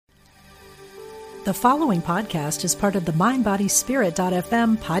The following podcast is part of the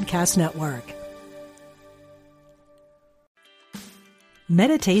MindBodySpirit.fm podcast network.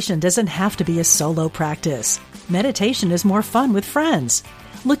 Meditation doesn't have to be a solo practice. Meditation is more fun with friends.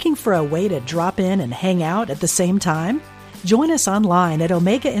 Looking for a way to drop in and hang out at the same time? Join us online at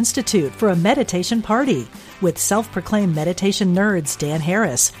Omega Institute for a meditation party with self-proclaimed meditation nerds Dan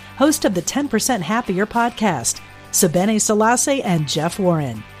Harris, host of the 10% Happier podcast, Sebene Selassie, and Jeff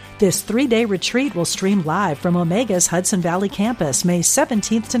Warren. This 3-day retreat will stream live from Omega's Hudson Valley campus May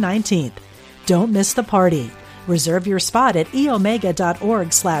 17th to 19th. Don't miss the party. Reserve your spot at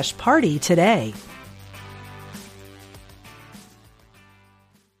eomega.org/party today.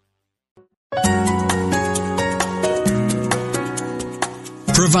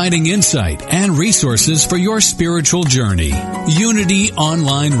 Providing insight and resources for your spiritual journey. Unity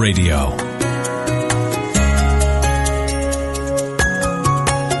Online Radio.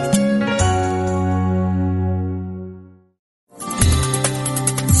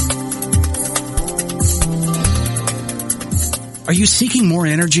 Are you seeking more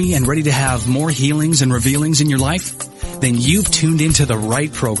energy and ready to have more healings and revealings in your life? Then you've tuned into the right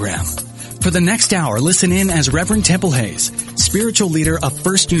program. For the next hour, listen in as Reverend Temple Hayes, spiritual leader of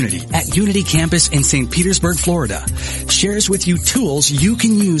First Unity at Unity Campus in St. Petersburg, Florida, shares with you tools you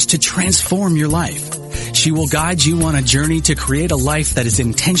can use to transform your life. She will guide you on a journey to create a life that is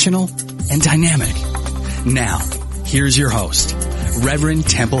intentional and dynamic. Now, here's your host, Reverend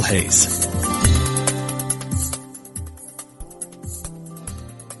Temple Hayes.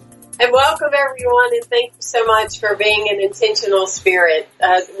 And welcome, everyone, and thank you so much for being an intentional spirit.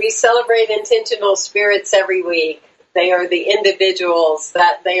 We celebrate intentional spirits every week. They are the individuals,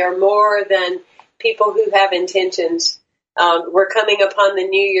 that they are more than people who have intentions. We're coming upon the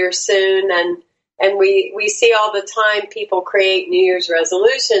New Year soon, and we see all the time people create New Year's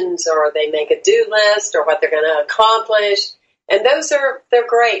resolutions, or they make a do list, or what they're going to accomplish. And they're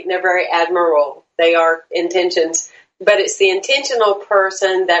great, and they're very admirable. They are intentions. But it's the intentional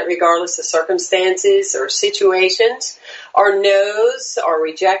person that, regardless of circumstances or situations or no's or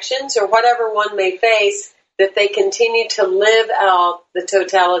rejections or whatever one may face, that they continue to live out the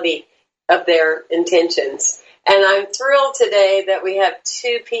totality of their intentions. And I'm thrilled today that we have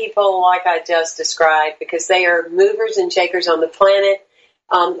two people like I just described, because they are movers and shakers on the planet.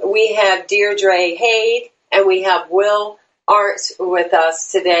 We have Deirdre Hade and we have Will Arndt with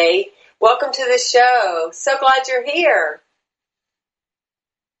us today. Welcome to the show. So glad you're here.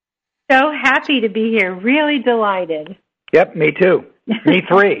 So happy to be here. Really delighted. Yep, me too. Me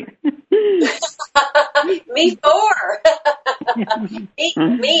three. Me four.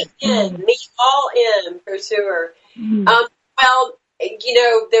 me all in for sure. Well,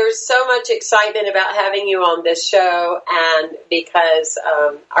 there's so much excitement about having you on this show, and because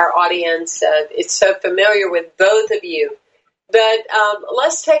our audience is so familiar with both of you. But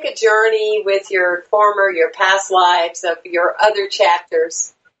let's take a journey with your past lives of your other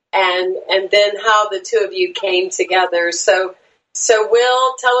chapters, and then how the two of you came together. So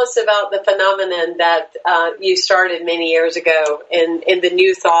Will, tell us about the phenomenon that you started many years ago in the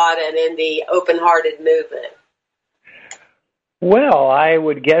New Thought and in the open-hearted movement. Well, I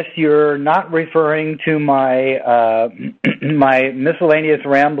would guess you're not referring to my my miscellaneous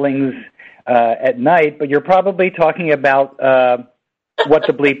ramblings at night, but you're probably talking about What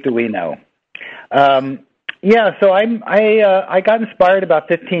the Bleep Do We Know? So I got inspired about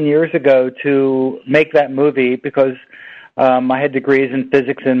 15 years ago to make that movie because I had degrees in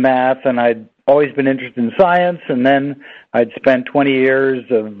physics and math, and I'd always been interested in science, and then I'd spent 20 years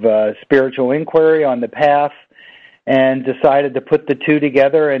of spiritual inquiry on the path and decided to put the two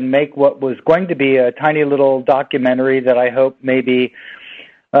together and make what was going to be a tiny little documentary that I hope maybe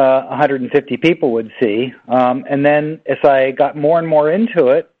 150 people would see. And then as I got more and more into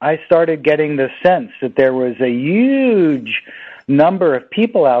it, I started getting the sense that there was a huge number of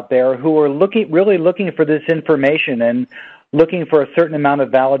people out there who were really looking for this information and looking for a certain amount of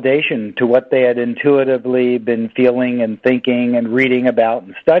validation to what they had intuitively been feeling and thinking and reading about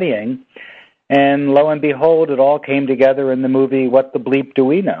and studying. And lo and behold, it all came together in the movie What the Bleep Do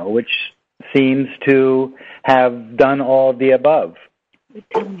We Know, which seems to have done all of the above.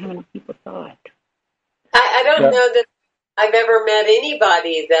 Tell me how many people saw it. I don't know that I've ever met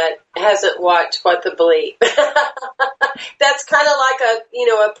anybody that hasn't watched What the Bleep. That's kind of like a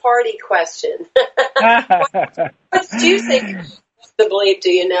party question. What do you think of the bleep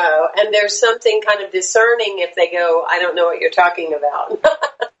do you know? And there's something kind of discerning if they go, I don't know what you're talking about.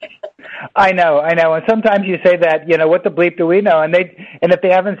 I know. And sometimes you say that, what the bleep do we know? And And if they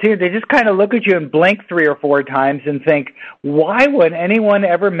haven't seen it, they just kind of look at you and blink 3 or 4 times and think, why would anyone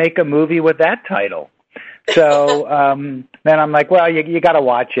ever make a movie with that title? So then I'm like, well, you got to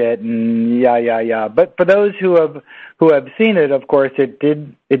watch it, and yeah. But for those who have seen it, of course, it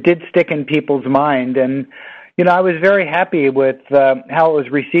did stick in people's mind, and I was very happy with how it was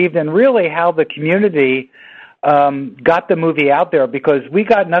received, and really how the community got the movie out there, because we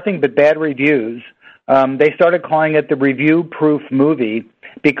got nothing but bad reviews. They started calling it the review-proof movie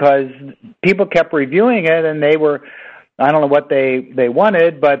because people kept reviewing it, and they were, I don't know what they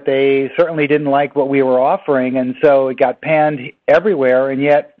wanted, but they certainly didn't like what we were offering, and so it got panned everywhere, and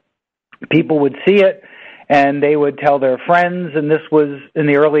yet people would see it, and they would tell their friends, and this was in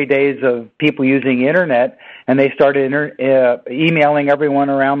the early days of people using the Internet, and they started emailing everyone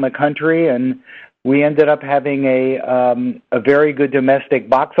around the country, and we ended up having a very good domestic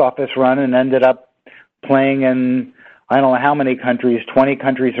box office run, and ended up playing in, I don't know how many countries, 20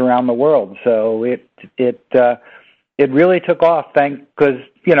 countries around the world. So it really took off, because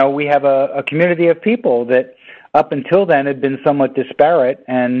we have a community of people that up until then had been somewhat disparate,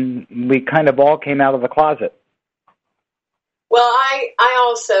 and we kind of all came out of the closet. Well, I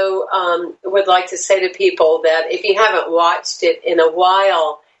also would like to say to people that if you haven't watched it in a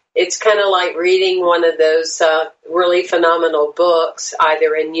while, it's kind of like reading one of those really phenomenal books,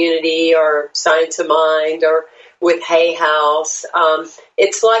 either in Unity or Science of Mind or with Hay House.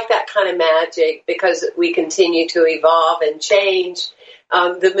 It's like that kind of magic, because we continue to evolve and change.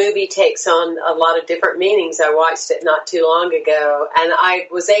 The movie takes on a lot of different meanings. I watched it not too long ago, and I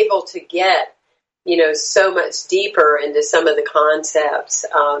was able to get, so much deeper into some of the concepts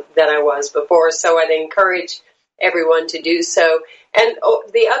than I was before. So I'd encourage everyone to do so. And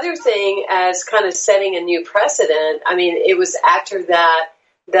the other thing, as kind of setting a new precedent, I mean, it was after that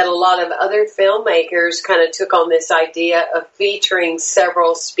a lot of other filmmakers kind of took on this idea of featuring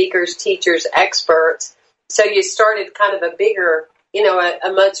several speakers, teachers, experts. So you started kind of a bigger,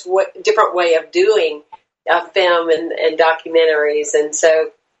 a much different way of doing film and documentaries. And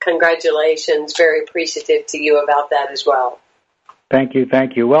so congratulations, very appreciative to you about that as well. Thank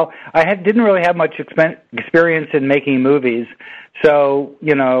you. Well, I didn't really have much experience in making movies, so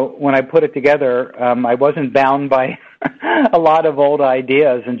when I put it together, I wasn't bound by a lot of old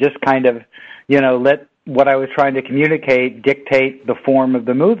ideas, and just kind of let what I was trying to communicate dictate the form of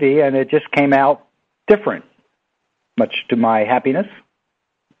the movie, and it just came out different, much to my happiness.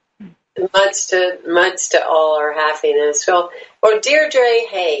 Much to all our happiness. Well, Deirdre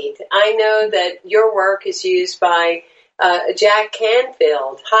Haid, I know that your work is used by Jack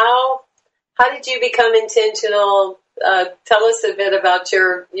Canfield. How did you become intentional? Tell us a bit about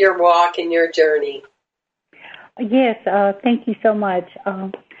your walk and your journey. Yes, thank you so much.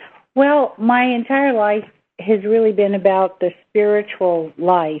 Well, my entire life has really been about the spiritual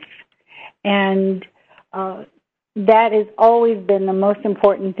life, and that has always been the most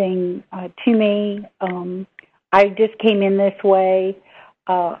important thing to me. I just came in this way.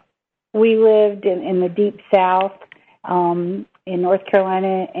 We lived in the Deep South, in North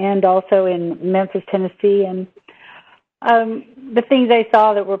Carolina, and also in Memphis, Tennessee, and the things I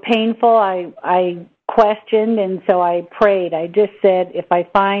saw that were painful, I questioned, and so I prayed. I just said, if I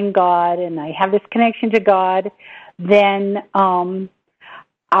find God and I have this connection to God, then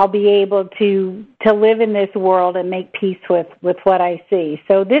I'll be able to live in this world and make peace with what I see.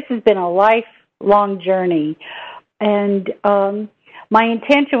 So this has been a lifelong journey, and my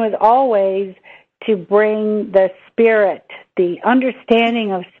intention was always to bring the spirit, the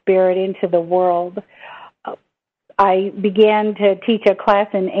understanding of spirit into the world. I began to teach a class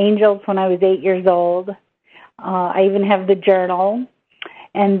in angels when I was 8 years old. I even have the journal.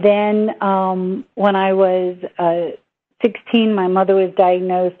 And then when I was 16, my mother was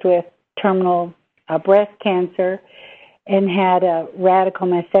diagnosed with terminal breast cancer and had a radical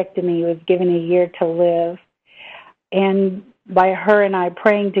mastectomy, was given a year to live. And by her and I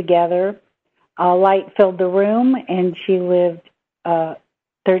praying together, a light filled the room, and she lived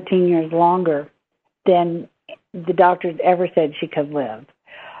 13 years longer than the doctors ever said she could live.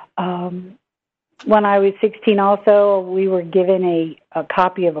 When I was 16 also, we were given a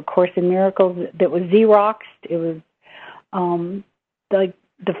copy of A Course in Miracles that was Xeroxed. It was like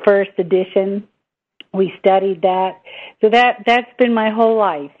the first edition. We studied that. So that's been my whole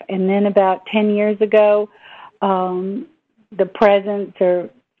life. And then about 10 years ago, the presence or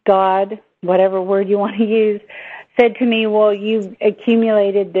God, whatever word you want to use, said to me, well, you've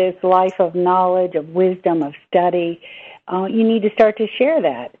accumulated this life of knowledge, of wisdom, of study. You need to start to share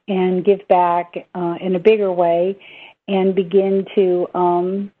that and give back in a bigger way and begin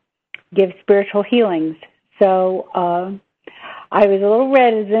to give spiritual healings. So I was a little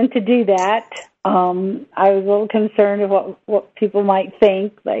reticent to do that. I was a little concerned of what people might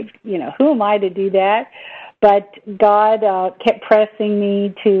think, like, who am I to do that? But God kept pressing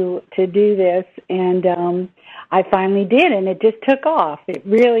me to do this, and I finally did, and it just took off. It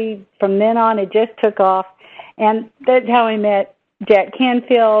really, from then on, it just took off, and that's how I met Jack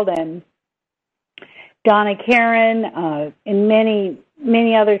Canfield and Donna Karen, and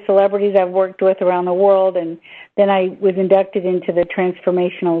many other celebrities I've worked with around the world, and then I was inducted into the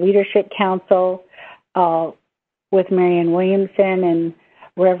Transformational Leadership Council with Marianne Williamson and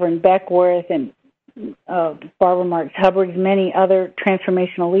Reverend Beckworth and Barbara Marx Hubbard, many other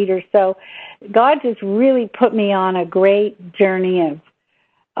transformational leaders. So God just really put me on a great journey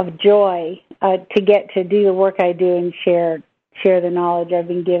of joy to get to do the work I do and share the knowledge I've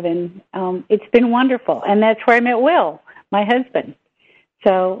been given. It's been wonderful, and that's where I met Will, my husband.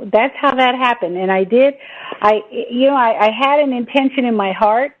 So that's how that happened. And I had an intention in my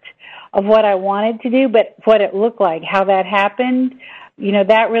heart of what I wanted to do, but what it looked like, how that happened,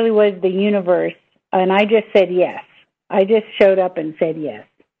 that really was the universe. And I just said yes. I just showed up and said yes.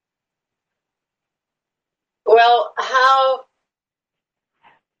 Well, I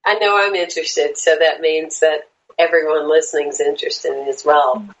know I'm interested, so that means that everyone listening is interested as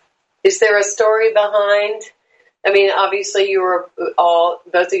well. Is there a story behind? I mean, obviously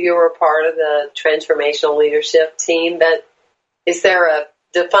both of you were part of the transformational leadership team, but is there a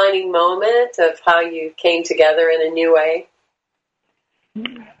defining moment of how you came together in a new way?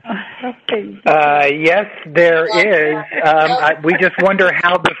 Yes, there is. We just wonder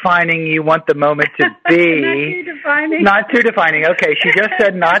how defining you want the moment to be. Not too defining. Not too defining. Okay, she just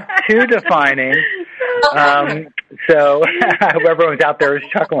said not too defining. So everyone's out there is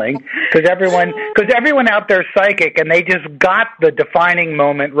chuckling because everyone out there is psychic, and they just got the defining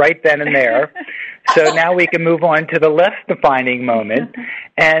moment right then and there. So now we can move on to the less defining moment,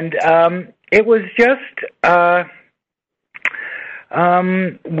 and it was just.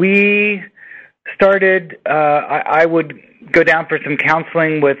 We started, I would go down for some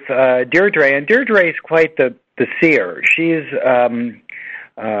counseling with Deirdre, and Deirdre is quite the seer. She's, in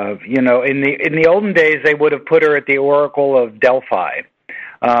the olden days, they would have put her at the Oracle of Delphi.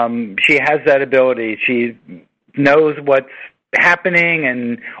 She has that ability. She knows what's happening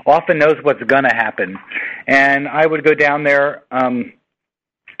and often knows what's going to happen. And I would go down there to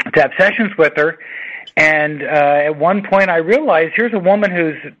have sessions with her. And at one point I realized here's a woman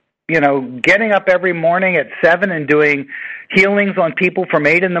who's, getting up every morning at 7 and doing healings on people from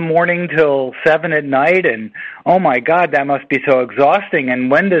 8 in the morning till 7 at night. And, oh, my God, that must be so exhausting. And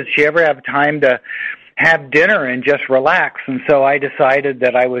when does she ever have time to have dinner and just relax? And so I decided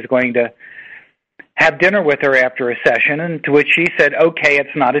that I was going to have dinner with her after a session, and to which she said, okay,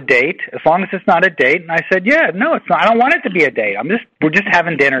 it's not a date, as long as it's not a date. And I said, yeah, no, it's not. I don't want it to be a date. We're just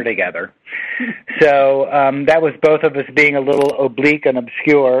having dinner together. So that was both of us being a little oblique and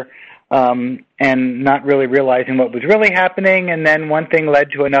obscure and not really realizing what was really happening. And then one thing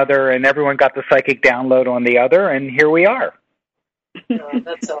led to another, and everyone got the psychic download on the other, and here we are. Oh,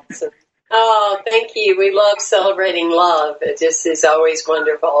 that's awesome. Oh, thank you. We love celebrating love. It just is always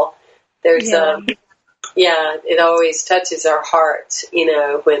wonderful. There's it always touches our hearts,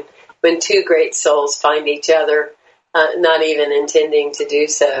 when two great souls find each other, not even intending to do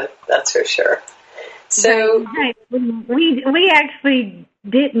so. That's for sure. So right. We actually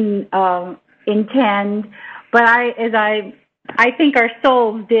didn't intend, but I think our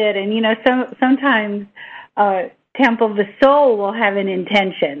souls did, and sometimes Temple, the soul will have an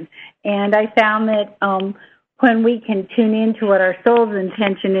intention, and I found that when we can tune into what our soul's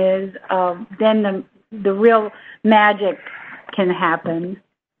intention is, then the real magic can happen.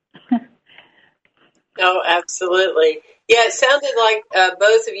 Oh, absolutely. Yeah, it sounded like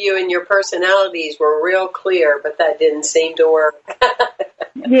both of you and your personalities were real clear, but that didn't seem to work.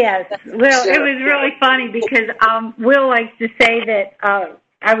 Yes. Well, It was really funny because Will likes to say that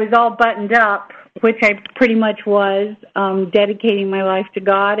I was all buttoned up, which I pretty much was, dedicating my life to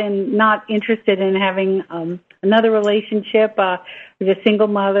God and not interested in having another relationship. I was a single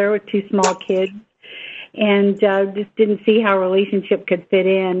mother with 2 small kids, and just didn't see how a relationship could fit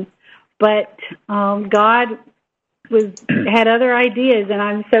in. But God had other ideas, and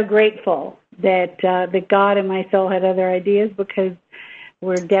I'm so grateful that God and my soul had other ideas, because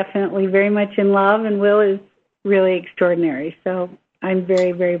we're definitely very much in love, and Will is really extraordinary. So I'm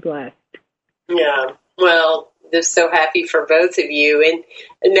very, very blessed. Yeah, well, just so happy for both of you.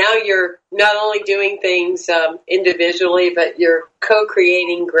 And now you're not only doing things individually, but you're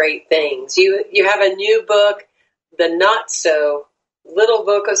co-creating great things. You have a new book, The Not So Little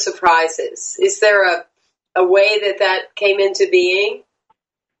Book of Surprises. Is there a way that came into being?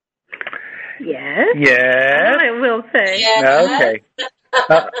 Yes. Yes. I will say. Yes. Okay.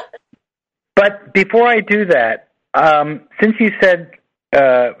 But before I do that, since you said,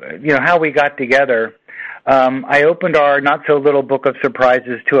 how we got together, I opened our not-so-little book of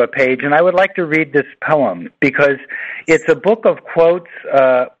surprises to a page, and I would like to read this poem because it's a book of quotes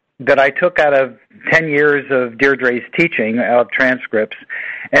that I took out of 10 years of Deirdre's teaching, out of transcripts,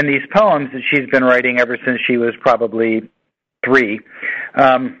 and these poems that she's been writing ever since she was probably 3.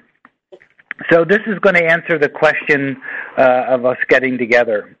 So this is going to answer the question of us getting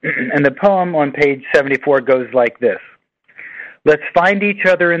together. And the poem on page 74 goes like this. Let's find each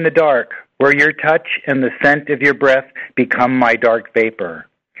other in the dark, where your touch and the scent of your breath become my dark vapor.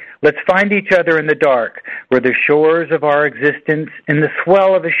 Let's find each other in the dark, where the shores of our existence in the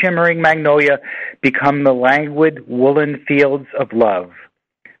swell of a shimmering magnolia become the languid woolen fields of love.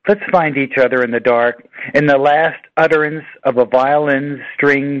 Let's find each other in the dark, in the last utterance of a violin's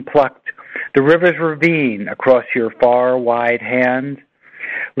string plucked, the river's ravine across your far, wide hand.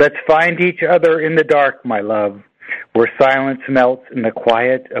 Let's find each other in the dark, my love, where silence melts in the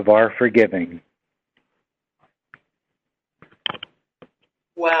quiet of our forgiving.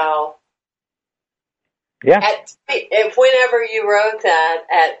 Wow. Yeah. Whenever you wrote that,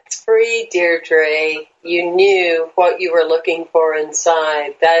 at 3, Deirdre, you knew what you were looking for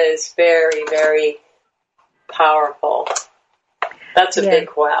inside. That is very, very powerful. That's a big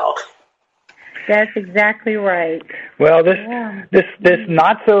wow. That's exactly right. Well, this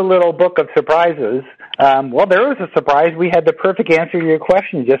not-so-little book of surprises, there was a surprise. We had the perfect answer to your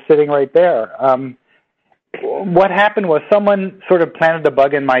question just sitting right there. What happened was someone sort of planted a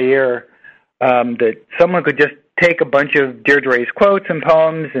bug in my ear that someone could just take a bunch of Deirdre's quotes and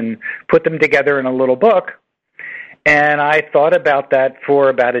poems and put them together in a little book. And I thought about that for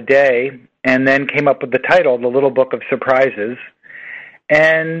about a day and then came up with the title, The Little Book of Surprises,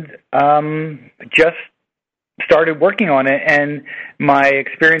 and just started working on it. And my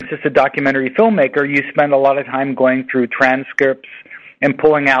experience as a documentary filmmaker, you spend a lot of time going through transcripts and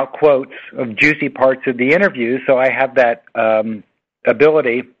pulling out quotes of juicy parts of the interview, so I have that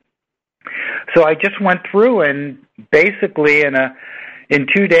ability. So I just went through and basically in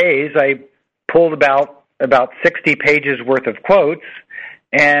 2 days I pulled about 60 pages worth of quotes,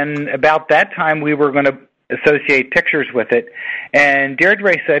 and about that time we were going to associate pictures with it. And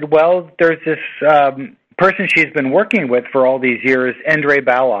Deirdre said, well, there's this person she's been working with for all these years, Endre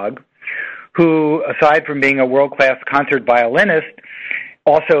Balog, who, aside from being a world-class concert violinist,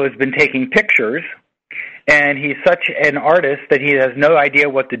 also has been taking pictures. And he's such an artist that he has no idea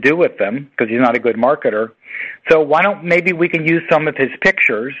what to do with them because he's not a good marketer. So why don't maybe we can use some of his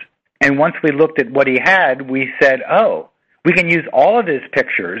pictures? And once we looked at what he had, we said, oh, we can use all of his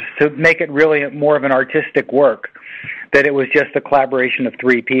pictures to make it really more of an artistic work, that it was just a collaboration of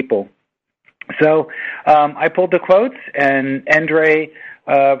 3 people. So I pulled the quotes, and Endre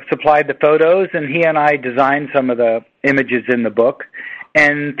supplied the photos, and he and I designed some of the images in the book.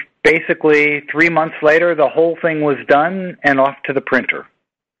 And basically 3 months later, the whole thing was done and off to the printer.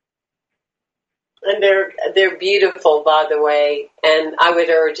 And they're beautiful, by the way. And I would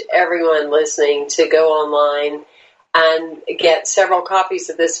urge everyone listening to go online and get several copies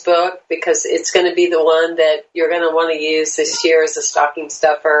of this book, because it's going to be the one that you're going to want to use this year as a stocking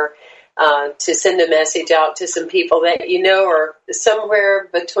stuffer, to send a message out to some people that you know are somewhere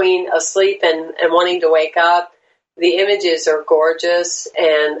between asleep and wanting to wake up. The images are gorgeous,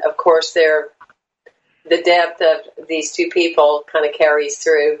 and of course the depth of these 2 people kind of carries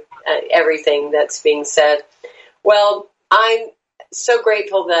through everything that's being said. Well, I'm so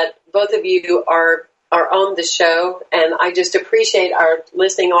grateful that both of you are on the show, and I just appreciate our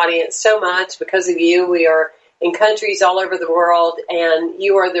listening audience so much. Because of you, we are in countries all over the world, and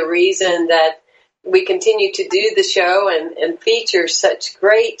you are the reason that we continue to do the show and feature such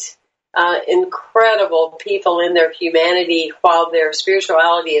great, incredible people in their humanity while their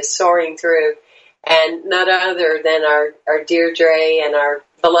spirituality is soaring through, and not other than our Deirdre and our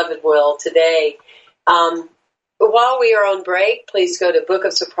beloved Will today. While we are on break, please go to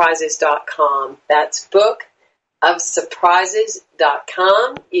bookofsurprises.com. That's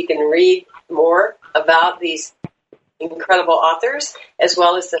bookofsurprises.com. You can read more about these incredible authors as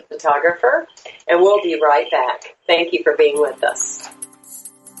well as the photographer. And we'll be right back. Thank you for being with us.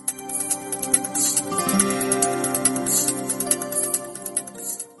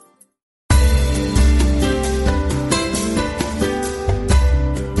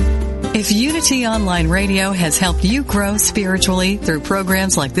 If Unity Online Radio has helped you grow spiritually through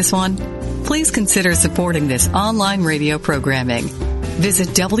programs like this one, please consider supporting this online radio programming. Visit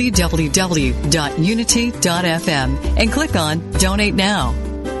www.unity.fm and click on Donate Now.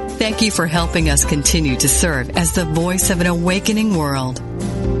 Thank you for helping us continue to serve as the voice of an awakening world.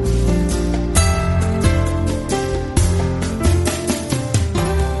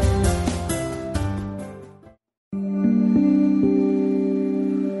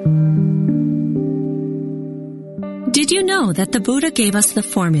 Did you know that the Buddha gave us the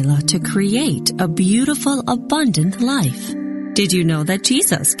formula to create a beautiful, abundant life? Did you know that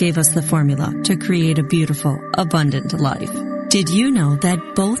Jesus gave us the formula to create a beautiful, abundant life? Did you know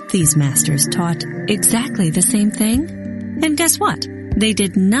that both these masters taught exactly the same thing? And guess what? They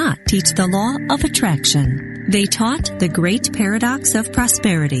did not teach the law of attraction. They taught the great paradox of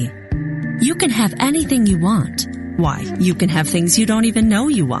prosperity. You can have anything you want. Why, you can have things you don't even know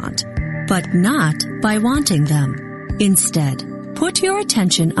you want, but not by wanting them. Instead, put your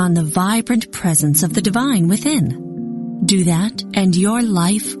attention on the vibrant presence of the divine within. Do that, and your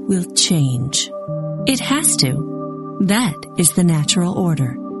life will change. It has to. That is the natural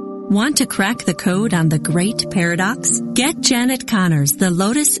order. Want to crack the code on the great paradox? Get Janet Connor's The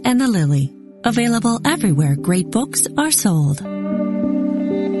Lotus and the Lily. Available everywhere great books are sold.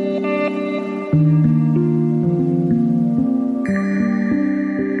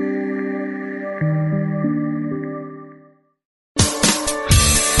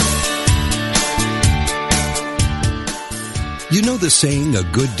 You know the saying, a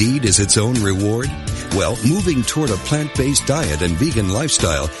good deed is its own reward? Well, moving toward a plant-based diet and vegan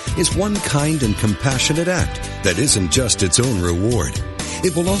lifestyle is one kind and compassionate act that isn't just its own reward.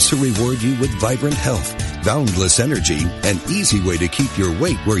 It will also reward you with vibrant health, boundless energy, and easy way to keep your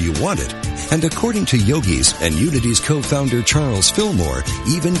weight where you want it. And according to yogis and Unity's co-founder Charles Fillmore,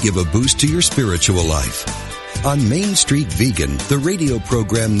 even give a boost to your spiritual life. On Main Street Vegan, the radio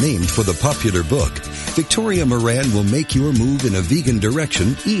program named for the popular book, Victoria Moran will make your move in a vegan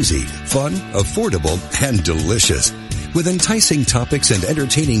direction easy, fun, affordable, and delicious. With enticing topics and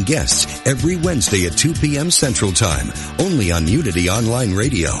entertaining guests every Wednesday at 2 p.m. Central Time, only on Unity Online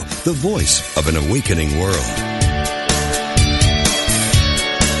Radio, the voice of an awakening world.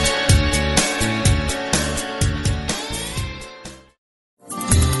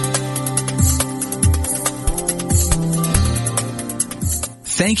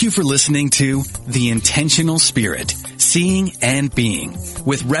 Thank you for listening to The Intentional Spirit, Seeing and Being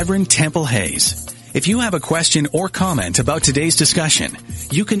with Reverend Temple Hayes. If you have a question or comment about today's discussion,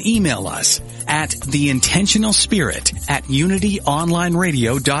 you can email us at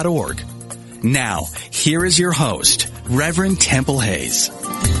theintentionalspirit@unityonlineradio.org. Now, here is your host, Reverend Temple Hayes.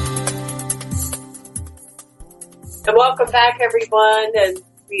 And welcome back, everyone. And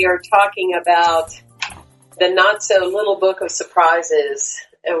we are talking about the not-so-little book of surprises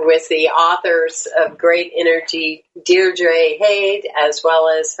with the authors of Great Energy, Deirdre Haid, as well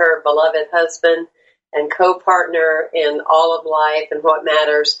as her beloved husband and co-partner in all of life and what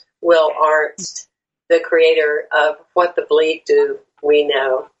matters, Will Arndt, the creator of What the Bleep Do We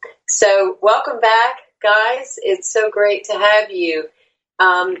Know. So welcome back, guys. It's so great to have you.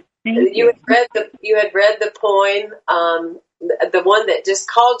 You had read the poem, the one that just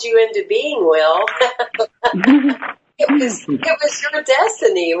called you into being, Will. It was your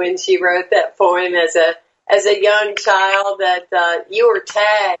destiny when she wrote that poem as a young child that you were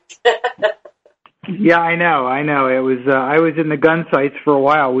tagged. Yeah, I know. It was I was in the gun sights for a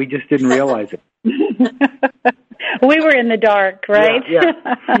while. We just didn't realize it. We were in the dark, right? Yeah.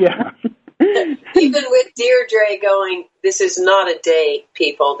 Even with Deirdre going, this is not a date,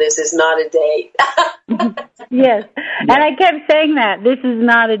 people. This is not a date. Yes. And I kept saying that. This is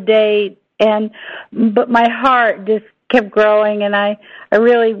not a date. But my heart just kept growing, and I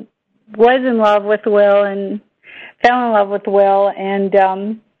really was in love with Will and fell in love with Will. And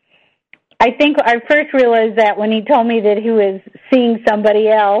I think I first realized that when he told me that he was seeing somebody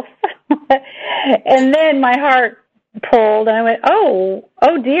else. And then my heart pulled, and I went, oh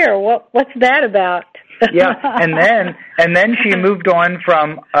dear, what's that about? Yeah, and then she moved on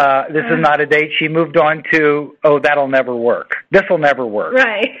from this is not a date. She moved on to that'll never work. This will never work,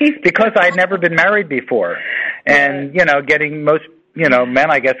 right? Because I'd never been married before, and getting most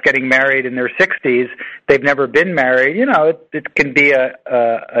men, I guess, getting married in their 60s, they've never been married. It can be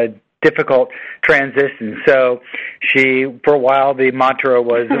a difficult transition. So for a while, the mantra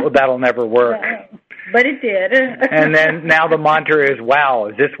was that'll never work. Right. But it did. And then now the mantra is, wow,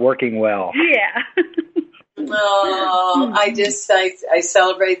 is this working well? Yeah. Oh, I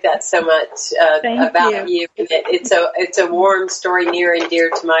celebrate that so much about you. It's a warm story near and dear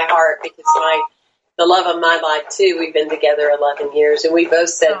to my heart because the love of my life too. We've been together 11 years, and we both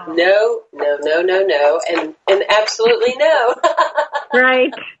said no, and absolutely no.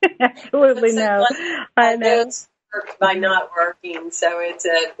 Right, absolutely no. I know. It's work by not working, so it's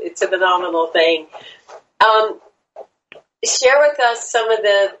a phenomenal thing. Share with us some of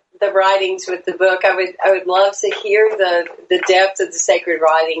the writings with the book. I would love to hear the depth of the sacred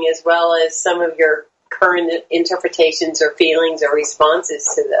writing, as well as some of your current interpretations or feelings or responses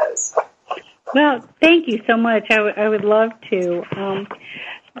to those. Well, thank you so much. I would love to.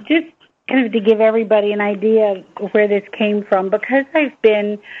 Just kind of to give everybody an idea of where this came from, because I've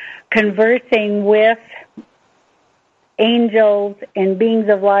been conversing with angels and beings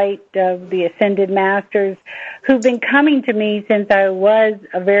of light, the ascended masters, who've been coming to me since I was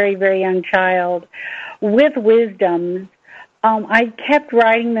a very, very young child with wisdoms. I kept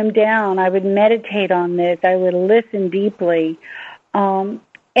writing them down. I would meditate on this. I would listen deeply. And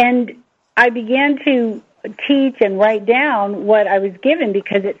I began to teach and write down what I was given,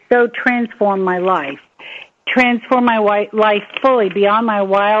 because it so transformed my life, transformed my life fully beyond my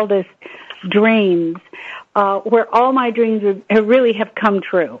wildest dreams, where all my dreams really have come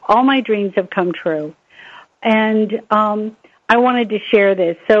true. All my dreams have come true. And I wanted to share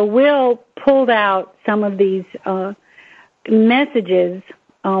this. So Will pulled out some of these messages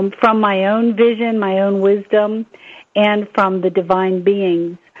from my own vision, my own wisdom, and from the divine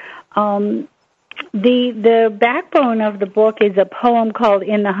beings. The backbone of the book is a poem called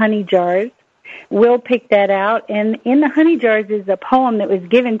In the Honey Jars. Will picked that out, and In the Honey Jars is a poem that was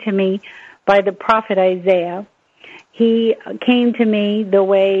given to me by the prophet Isaiah. He came to me the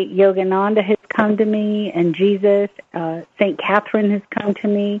way Yogananda has come to me, and Jesus, St. Catherine has come to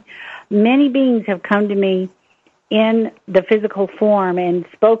me. Many beings have come to me in the physical form and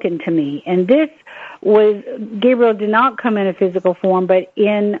spoken to me. And this was, Gabriel did not come in a physical form, but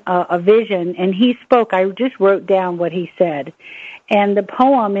in a vision, and he spoke. I just wrote down what he said. And the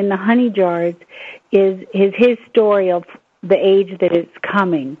poem In the Honey Jars is his story of the age that is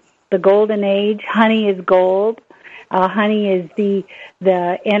coming. The golden age. Honey is gold. Honey is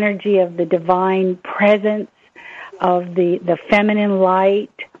the energy of the divine presence, of the feminine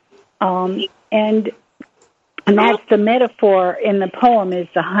light. And that's the metaphor in the poem, is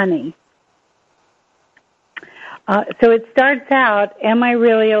the honey. So it starts out, am I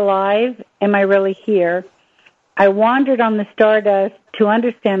really alive? Am I really here? I wandered on the stardust to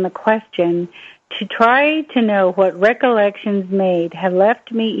understand the question, to try to know what recollections made have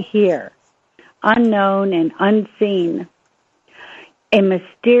left me here, unknown and unseen. A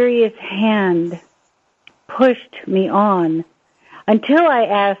mysterious hand pushed me on until I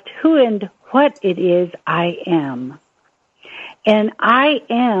asked who and what it is I am. And I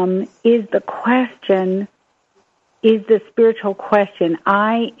am is the question, is the spiritual question.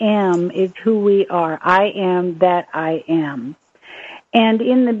 I am is who we are. I am that I am. And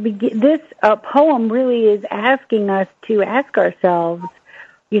in this poem really is asking us to ask ourselves,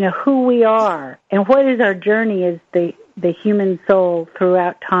 who we are and what is our journey as the human soul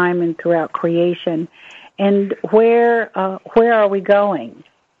throughout time and throughout creation, and where are we going?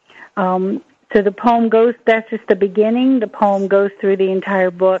 So the poem goes, that's just the beginning. The poem goes through the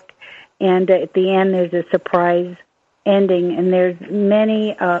entire book, and at the end there's a surprise ending, and there's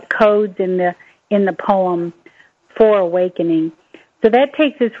many codes in the poem for awakening. So that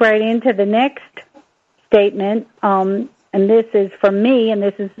takes us right into the next statement, and this is for me, and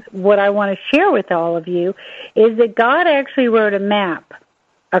this is what I want to share with all of you, is that God actually wrote a map,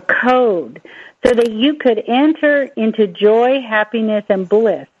 a code, so that you could enter into joy, happiness, and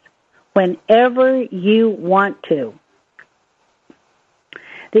bliss whenever you want to.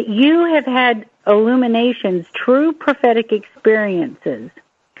 That you have had illuminations, true prophetic experiences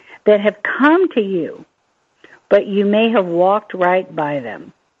that have come to you, but you may have walked right by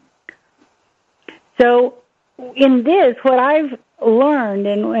them. So in this, what I've learned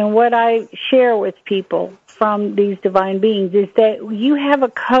and what I share with people from these divine beings is that you have a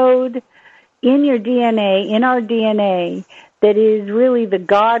code in your DNA, in our DNA, that is really the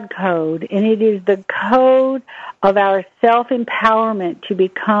God code, and it is the code of our self-empowerment to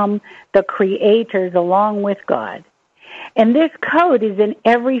become the creators along with God. And this code is in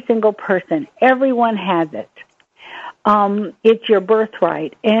every single person. Everyone has it. It's your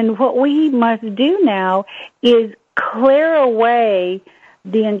birthright. And what we must do now is clear away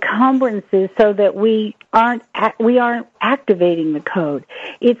the encumbrances so that we aren't activating the code.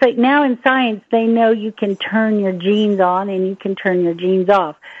 It's like now in science they know you can turn your genes on and you can turn your genes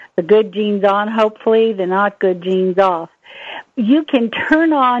off. The good genes on, hopefully, the not good genes off. You can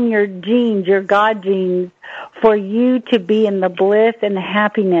turn on your genes, your God genes, for you to be in the bliss and the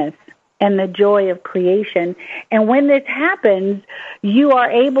happiness and the joy of creation. And when this happens, you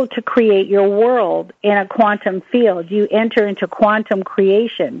are able to create your world in a quantum field. You enter into quantum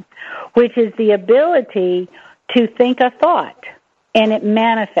creation, which is the ability to think a thought, and it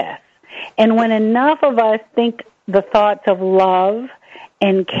manifests. And when enough of us think the thoughts of love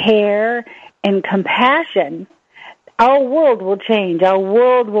and care and compassion, our world will change. Our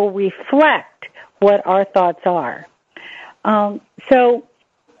world will reflect what our thoughts are. So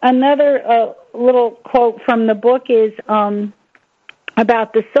another little quote from the book is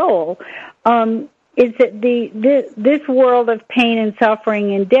about the soul. Is that this world of pain and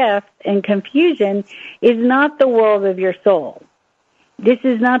suffering and death and confusion is not the world of your soul. This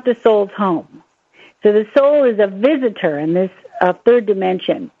is not the soul's home. So the soul is a visitor in this third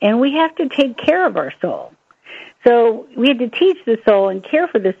dimension, and we have to take care of our soul. So we have to teach the soul and care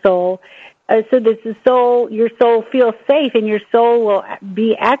for the soul so that your soul feels safe, and your soul will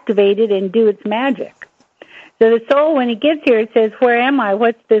be activated and do its magic. So the soul, when it gets here, it says, where am I?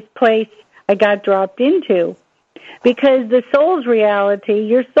 What's this place I got dropped into? Because the soul's reality,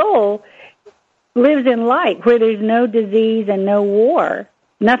 your soul lives in light where there's no disease and no war.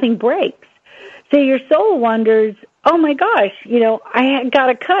 Nothing breaks. So your soul wonders, oh my gosh, I got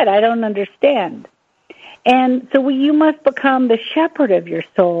a cut. I don't understand. And so you must become the shepherd of your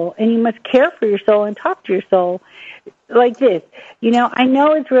soul, and you must care for your soul and talk to your soul like this. I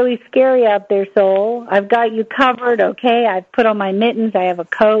know it's really scary out there, soul. I've got you covered, okay? I've put on my mittens. I have a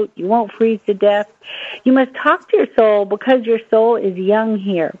coat. You won't freeze to death. You must talk to your soul because your soul is young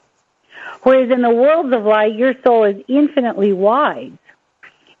here. Whereas in the worlds of light, your soul is infinitely wise.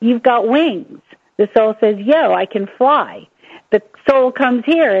 You've got wings. The soul says, yo, I can fly. The soul comes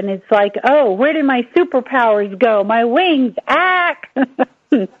here, and it's like, oh, where did my superpowers go? My wings,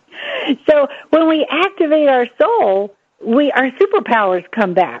 So when we activate our soul, our superpowers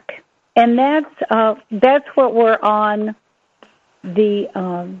come back. And that's what we're on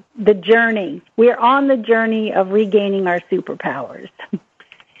the journey. We're on the journey of regaining our superpowers.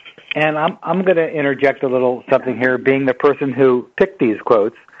 And I'm going to interject a little something here, being the person who picked these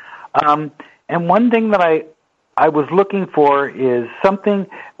quotes. And one thing that I was looking for is something.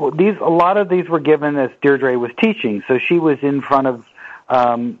 A lot of these were given as Deirdre was teaching, so she was in front of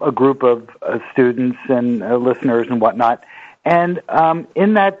a group of students and listeners and whatnot. And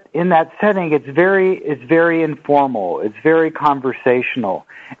in that setting, it's very informal. It's very conversational,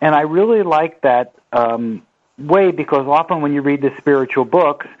 and I really like that way, because often when you read the spiritual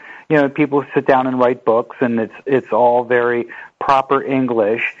books, people sit down and write books, and it's all very proper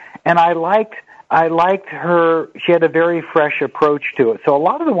English. And I liked her. She had a very fresh approach to it. So a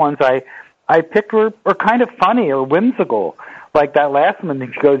lot of the ones I picked were kind of funny or whimsical. Like that last one,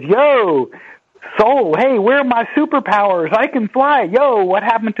 she goes, "Yo, soul, hey, where are my superpowers? I can fly. Yo, what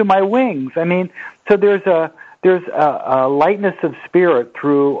happened to my wings?" I mean, so there's a lightness of spirit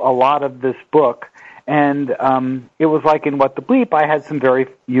through a lot of this book. And it was like in What the Bleep, I had some very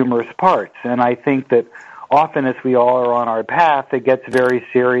humorous parts. And I think that often as we all are on our path, it gets very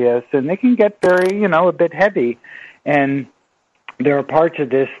serious, and it can get very, a bit heavy. And there are parts of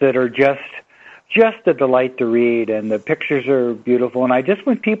this that are just a delight to read, and the pictures are beautiful. And I just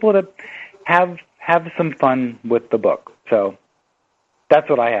want people to have some fun with the book. So that's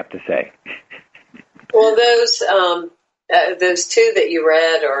what I have to say. Well, those two that you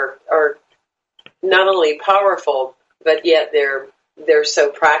read are not only powerful, but yet they're so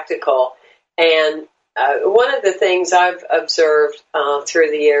practical. And one of the things I've observed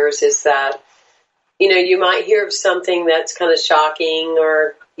through the years is that, you might hear of something that's kind of shocking,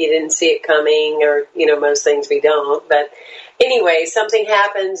 or you didn't see it coming, or, most things we don't. But anyway, something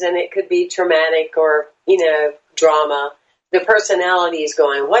happens, and it could be traumatic or, drama. The personality is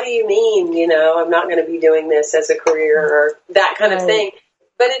going, what do you mean? I'm not going to be doing this as a career, or that kind of thing.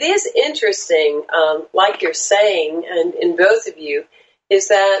 But it is interesting, like you're saying, and in both of you, is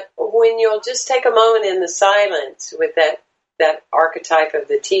that when you'll just take a moment in the silence with that archetype of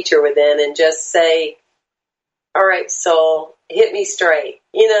the teacher within and just say, all right, soul, hit me straight,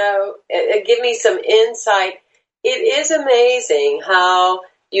 give me some insight. It is amazing how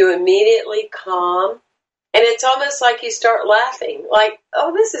you immediately calm, and it's almost like you start laughing, like,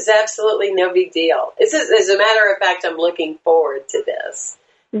 oh, this is absolutely no big deal. As a matter of fact, I'm looking forward to this.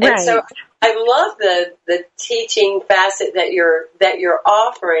 Right. And so I love the teaching facet that you're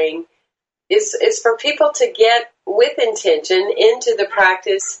offering is for people to get with intention into the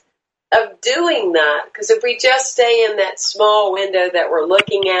practice of doing that. Because if we just stay in that small window that we're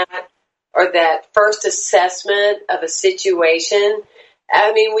looking at, or that first assessment of a situation,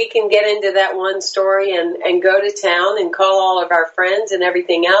 I mean, we can get into that one story and go to town and call all of our friends and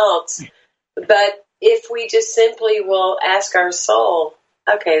everything else. But if we just simply will ask our soul,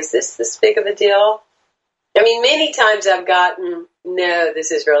 okay, is this big of a deal? I mean, many times I've gotten, no,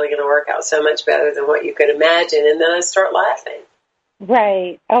 this is really going to work out so much better than what you could imagine. And then I start laughing.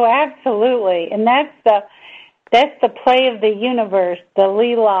 Right. Oh, absolutely. And that's the play of the universe, the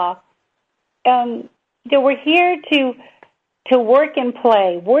Leela. We're here to work and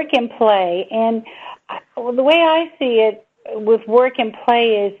play. And the way I see it with work and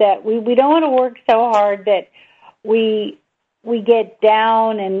play is that we don't want to work so hard that we get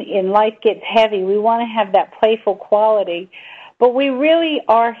down and life gets heavy. We want to have that playful quality. But we really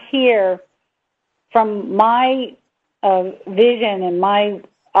are here, from my vision and my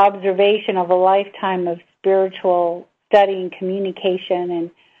observation of a lifetime of spiritual study and communication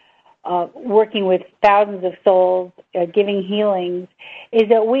and working with thousands of souls, giving healings, is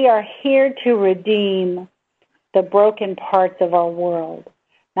that we are here to redeem the broken parts of our world,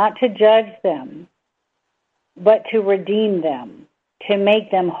 not to judge them, but to redeem them, to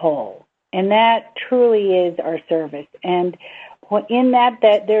make them whole. And that truly is our service. And in that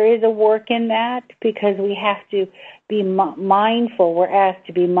there is a work in that, because we have to be mindful. We're asked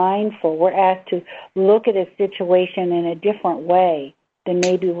to be mindful. We're asked to look at a situation in a different way than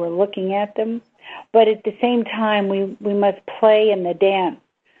maybe we're looking at them. But at the same time, we must play in the dance,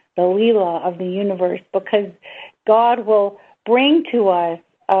 the Leela of the universe, because God will bring to us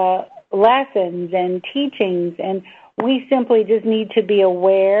lessons and teachings, and we simply just need to be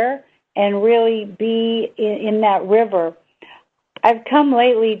aware and really be in that river. I've come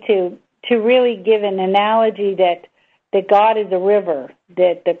lately to really give an analogy that God is a river,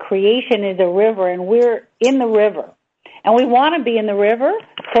 that the creation is a river, and we're in the river. And we want to be in the river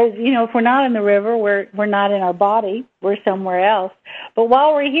because, if we're not in the river, we're not in our body. We're somewhere else. But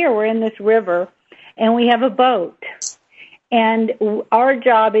while we're here, we're in this river, and we have a boat. And our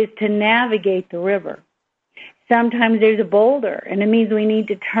job is to navigate the river. Sometimes there's a boulder, and it means we need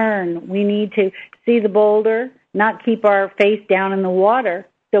to turn. We need to see the boulder, not keep our face down in the water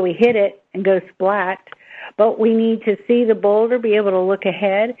so we hit it and go splat. But we need to see the boulder, be able to look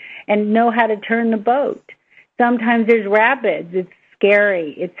ahead, and know how to turn the boat. Sometimes there's rapids. It's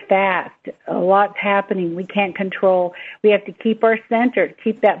scary. It's fast. A lot's happening. We can't control. We have to keep our center,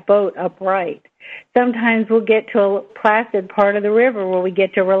 keep that boat upright. Sometimes we'll get to a placid part of the river where we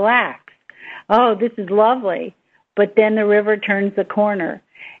get to relax. Oh, this is lovely. But then the river turns the corner.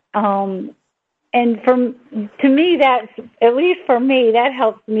 And to me, that's, at least for me, that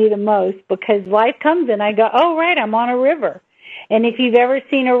helps me the most, because life comes and I go, oh, right, I'm on a river. And if you've ever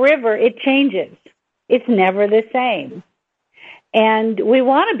seen a river, it changes. It's never the same. And we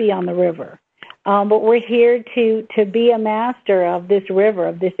want to be on the river. But we're here to be a master of this river,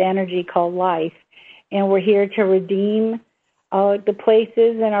 of this energy called life. And we're here to redeem the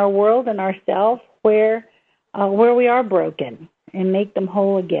places in our world and ourselves where we are broken, and make them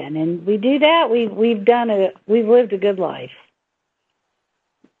whole again. And we do that. We've lived a good life.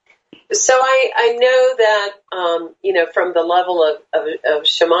 So I know that, from the level of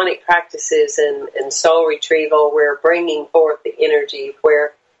shamanic practices and soul retrieval, we're bringing forth the energy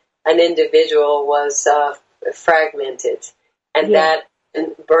where an individual was fragmented. And that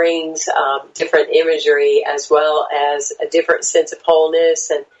brings different imagery, as well as a different sense of wholeness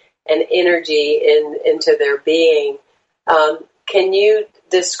and energy into their being. Can you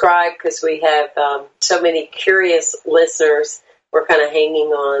describe, because we have so many curious listeners, we're kind of hanging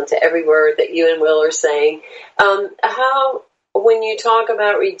on to every word that you and Will are saying, how, when you talk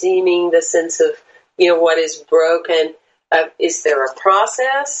about redeeming the sense of, what is broken, is there a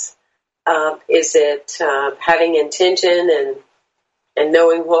process? Is it having intention and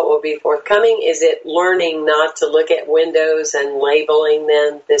knowing what will be forthcoming? Is it learning not to look at windows and labeling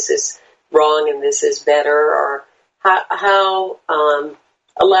them, this is wrong and this is better? Or how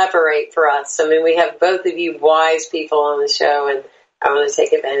elaborate for us. I mean, we have both of you wise people on the show, and I want to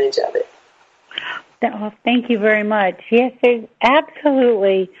take advantage of it. Well, thank you very much. Yes, there's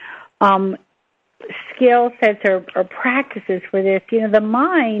absolutely skill sets or practices for this. The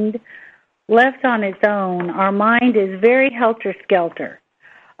mind, left on its own, our mind is very helter-skelter.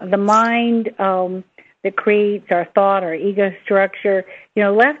 The mind that creates our thought, our ego structure,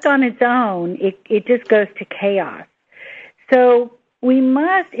 left on its own, it just goes to chaos. So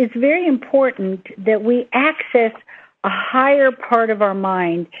it's very important that we access a higher part of our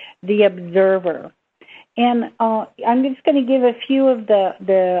mind, the observer. And I'm just going to give a few of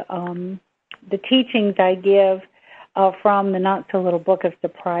the teachings I give from the Not So Little Book of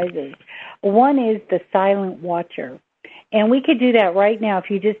Surprises. One is the silent watcher. And we could do that right now if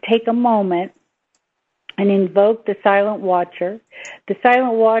you just take a moment and invoke the Silent Watcher. The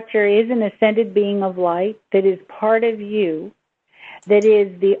Silent Watcher is an ascended being of light that is part of you, that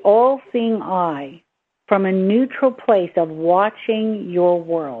is the all-seeing eye from a neutral place of watching your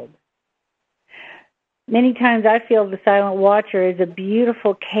world. Many times I feel the Silent Watcher is a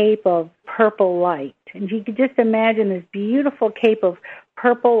beautiful cape of purple light. And you could just imagine this beautiful cape of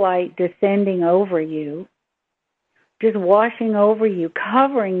purple light descending over you, just washing over you,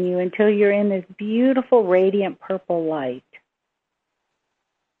 covering you until you're in this beautiful, radiant purple light.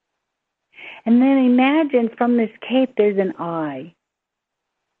 And then imagine from this cape there's an eye.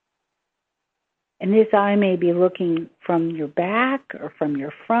 And this eye may be looking from your back or from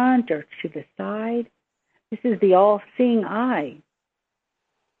your front or to the side. This is the all-seeing eye.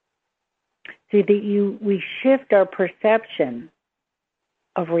 So that we shift our perception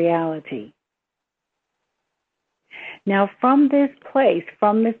of reality. Now, from this place,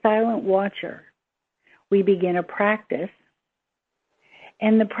 from the Silent Watcher, we begin a practice.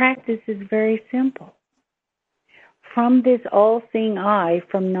 And the practice is very simple. From this all-seeing eye,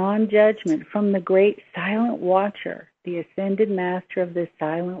 from non-judgment, from the great Silent Watcher, the ascended master of the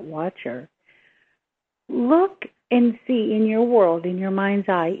Silent Watcher, look and see in your world, in your mind's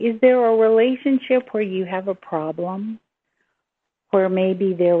eye, is there a relationship where you have a problem, where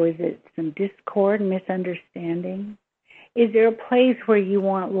maybe there was some discord, misunderstanding? Is there a place where you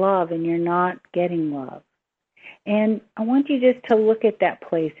want love and you're not getting love? And I want you just to look at that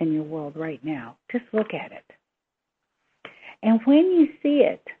place in your world right now. Just look at it. And when you see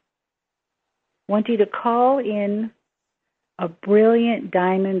it, I want you to call in a brilliant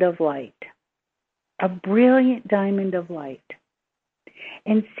diamond of light. A brilliant diamond of light.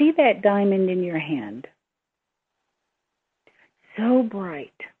 And see that diamond in your hand. So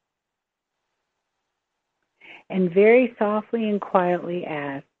bright. And very softly and quietly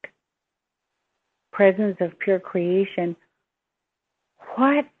ask, Presence of Pure Creation,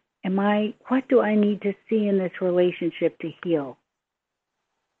 what do I need to see in this relationship to heal?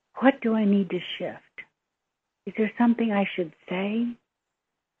 What do I need to shift? Is there something I should say?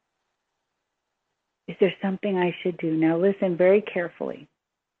 Is there something I should do? Now listen very carefully.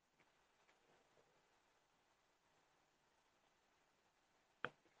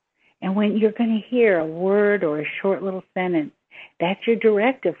 And when you're going to hear a word or a short little sentence, that's your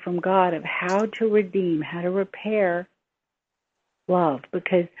directive from God of how to redeem, how to repair love,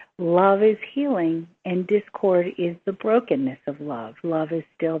 because love is healing and discord is the brokenness of love. Love is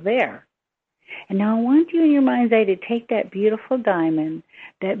still there. And now I want you in your mind's eye to take that beautiful diamond,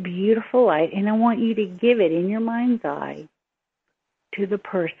 that beautiful light, and I want you to give it in your mind's eye to the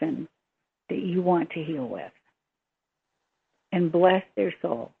person that you want to heal with. And bless their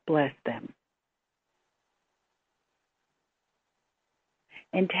soul. Bless them.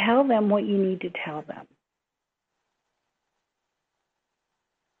 And tell them what you need to tell them.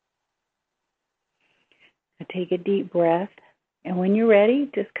 So take a deep breath. And when you're ready,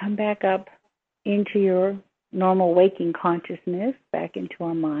 just come back up into your normal waking consciousness, back into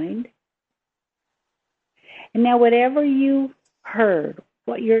our mind. And now whatever you heard,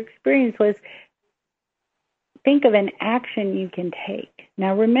 what your experience was, think of an action you can take.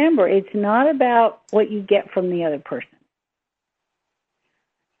 Now remember, it's not about what you get from the other person.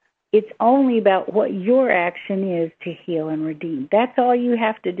 It's only about what your action is to heal and redeem. That's all you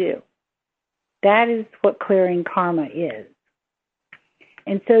have to do. That is what clearing karma is.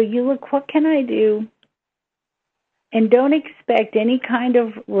 And so you look, what can I do? And don't expect any kind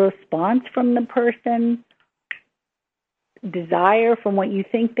of response from the person, desire from what you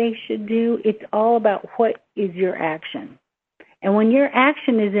think they should do. It's all about what is your action. And when your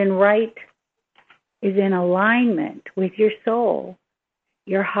action is in alignment with your soul,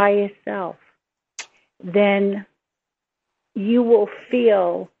 your highest self, then you will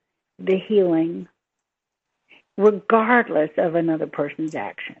feel the healing regardless of another person's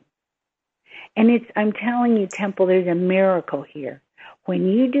action. And I'm telling you, Temple, there's a miracle here. When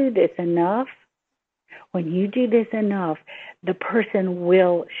you do this enough, the person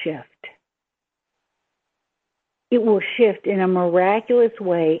will shift. It will shift in a miraculous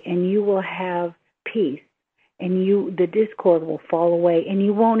way, and you will have peace, and the discord will fall away, and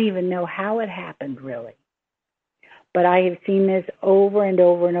you won't even know how it happened, really. But I have seen this over and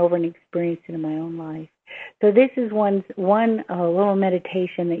over and over and experienced it in my own life. So this is one little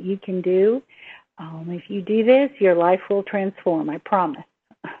meditation that you can do. If you do this, your life will transform, I promise.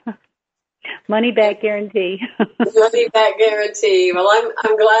 Money back guarantee. Money back guarantee. Well,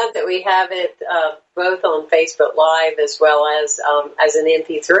 I'm glad that we have it both on Facebook Live as well as an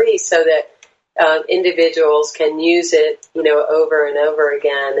MP3, so that individuals can use it, over and over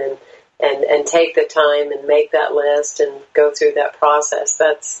again, and take the time and make that list and go through that process.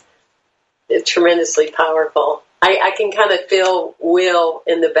 That's tremendously powerful. I can kind of feel Will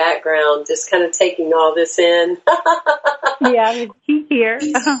in the background, just kind of taking all this in. Yeah, he's here.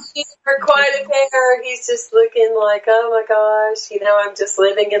 He's for quite a pair. He's just looking like, oh my gosh, I'm just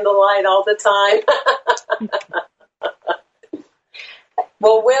living in the light all the time.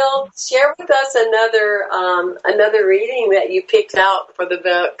 Well, Will, share with us another reading that you picked out for the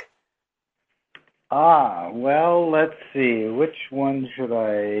book. Well, let's see. Which one should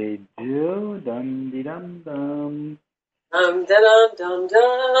I do? Dum-de-dum-dum.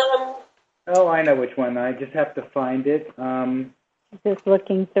 Dum-da-dum-dum-dum. Oh, I know which one. I just have to find it. Just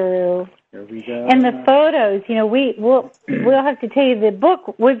looking through. Here we go. And the photos, we'll have to tell you, the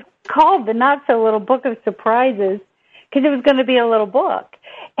book was called The Not So Little Book of Surprises because it was going to be a little book.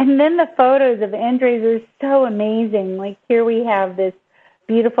 And then the photos of Andres are so amazing. Like here we have this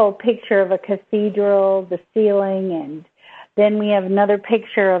beautiful picture of a cathedral, the ceiling, and then we have another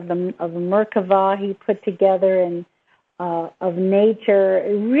picture of a Merkava he put together and of nature.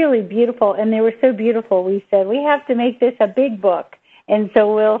 Really beautiful, and they were so beautiful. We said we have to make this a big book, and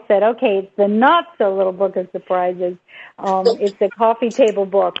so Will said, "Okay, it's the Not So Little Book of Surprises. It's a coffee table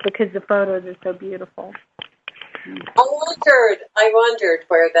book because the photos are so beautiful." I wondered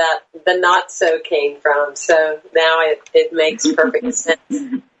where the not so came from. So now it makes perfect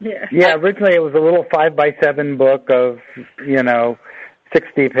sense. Yeah, originally it was a little 5x7 book of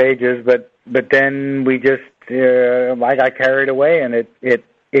 60 pages, but then we just I got carried away and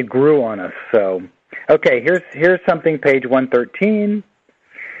it grew on us. So okay, here's something, page 113.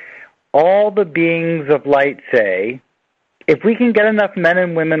 All the beings of light say, if we can get enough men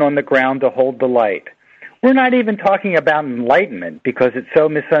and women on the ground to hold the light. We're not even talking about enlightenment because it's so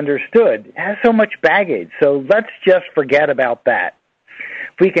misunderstood. It has so much baggage, so let's just forget about that.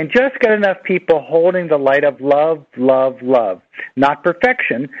 If we can just get enough people holding the light of love, love, love, not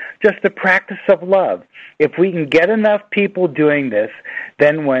perfection, just the practice of love. If we can get enough people doing this,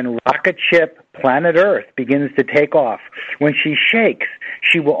 then when rocket ship Planet Earth begins to take off, when she shakes,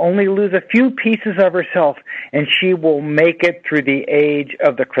 she will only lose a few pieces of herself, and she will make it through the age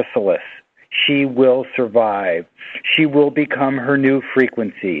of the chrysalis. She will survive. She will become her new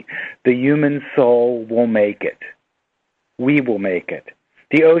frequency. The human soul will make it. We will make it.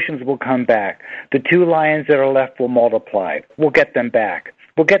 The oceans will come back. The 2 lions that are left will multiply. We'll get them back.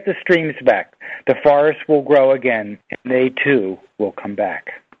 We'll get the streams back. The forests will grow again, and they too will come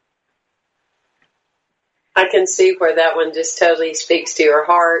back. I can see where that one just totally speaks to your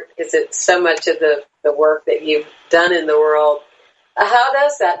heart, because it's so much of the work that you've done in the world. How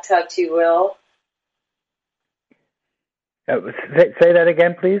does that touch you, Will? Say that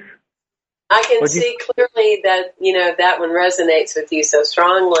again, please. I can see clearly that that one resonates with you so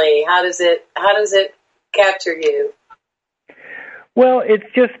strongly. How does it capture you? Well, it's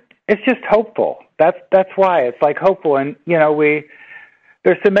just hopeful. That's why it's like hopeful, and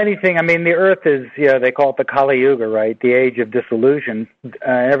there's so many things. I mean, the Earth is, they call it the Kali Yuga, right? The age of disillusion,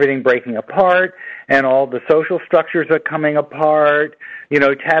 everything breaking apart, and all the social structures are coming apart.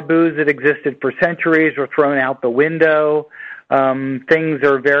 Taboos that existed for centuries are thrown out the window. Things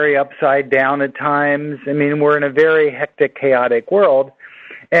are very upside down at times. I mean, we're in a very hectic, chaotic world,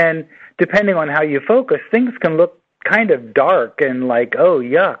 and depending on how you focus, things can look kind of dark and like, oh,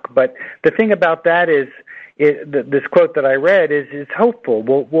 yuck. But the thing about that is, this quote that I read is hopeful.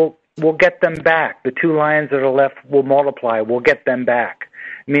 We'll get them back. The 2 lions that are left will multiply. We'll get them back.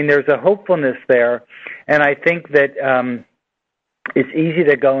 I mean, there's a hopefulness there, and I think that it's easy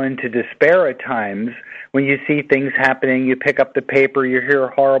to go into despair at times when you see things happening. You pick up the paper, you hear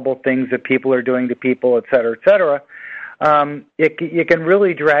horrible things that people are doing to people, et cetera, et cetera. It can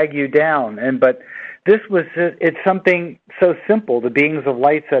really drag you down. But it's something so simple. The beings of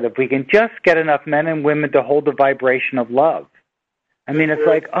light said, if we can just get enough men and women to hold the vibration of love. I mean, it's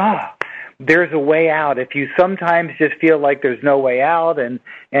like, there's a way out. If you sometimes just feel like there's no way out and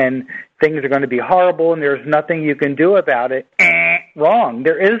things are going to be horrible and there's nothing you can do about it, wrong.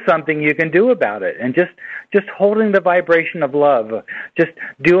 There is something you can do about it. And just holding the vibration of love, just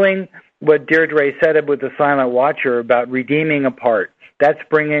doing what Deirdre said with the Silent Watcher about redeeming a part. That's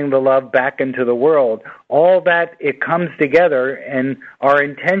bringing the love back into the world. All that, it comes together, and our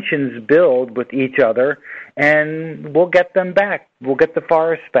intentions build with each other, and we'll get them back. We'll get the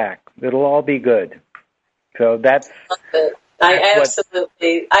forest back. It'll all be good. So that's... I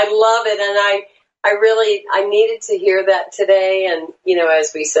absolutely... I love it, and I needed to hear that today, and,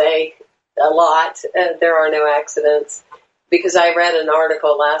 as we say a lot, there are no accidents. because I read an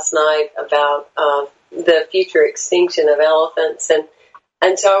article last night about the future extinction of elephants,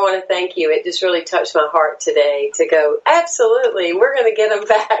 and so I want to thank you. It just really touched my heart today to go, absolutely, we're going to get them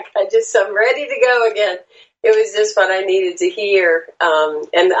back. I'm ready to go again. It was just what I needed to hear,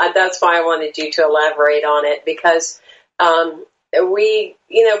 and that's why I wanted you to elaborate on it, because we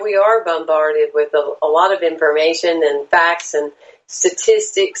are bombarded with a lot of information and facts and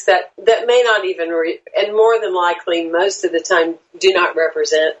statistics that may not even, and more than likely, most of the time, do not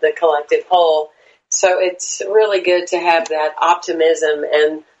represent the collective whole. So it's really good to have that optimism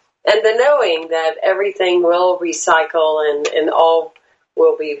and the knowing that everything will recycle and all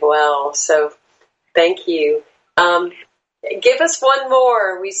will be well. So thank you. Give us one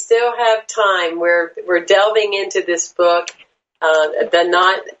more. We still have time. We're delving into this book, the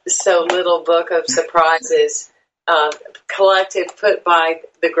Not So Little Book of Surprises, collected, put by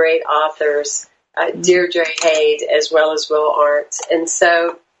the great authors, Deirdre Haid as well as Will Arndt. And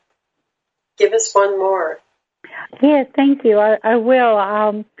so give us one more. Yes, thank you. I will.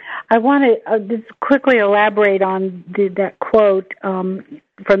 I want to just quickly elaborate on that quote from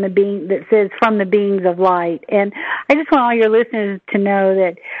the being that says "from the beings of light," and I just want all your listeners to know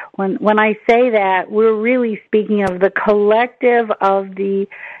that when I say that, we're really speaking of the collective of the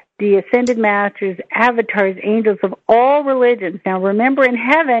ascended masters, avatars, angels of all religions. Now, remember, in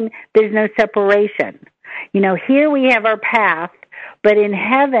heaven, there's no separation. Here we have our path. But in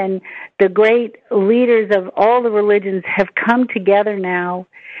heaven, the great leaders of all the religions have come together now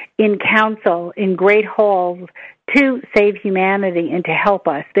in council, in great halls, to save humanity and to help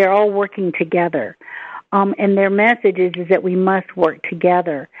us. They're all working together. And their message is that we must work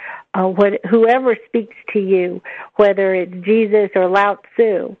together. Whoever speaks to you, whether it's Jesus or Lao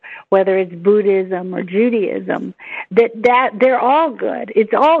Tzu, whether it's Buddhism or Judaism, that they're all good.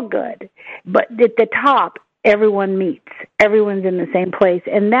 It's all good. But at the top, everyone meets. Everyone's in the same place.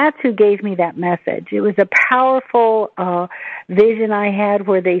 And that's who gave me that message. It was a powerful vision I had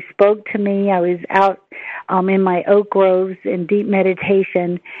where they spoke to me. I was out in my oak groves in deep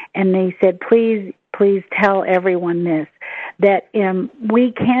meditation, and they said, please tell everyone this, that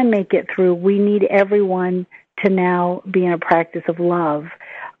we can make it through. We need everyone to now be in a practice of love,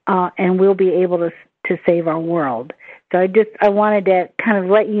 and we'll be able to save our world. So I wanted to kind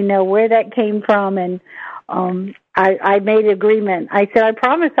of let you know where that came from, and I made an agreement. I said, I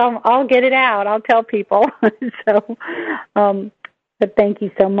promise I'll get it out. I'll tell people. So, but thank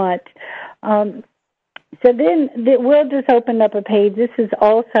you so much. So then we'll just open up a page. This is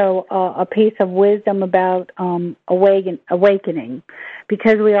also a piece of wisdom about awakening,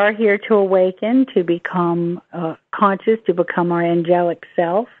 because we are here to awaken, to become conscious, to become our angelic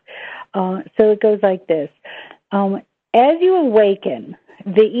self. So it goes like this. As you awaken,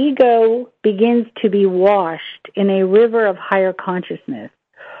 the ego begins to be washed in a river of higher consciousness,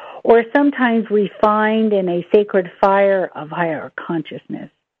 or sometimes refined in a sacred fire of higher consciousness.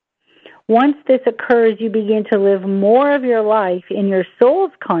 Once this occurs, you begin to live more of your life in your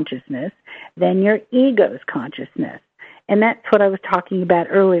soul's consciousness than your ego's consciousness. And that's what I was talking about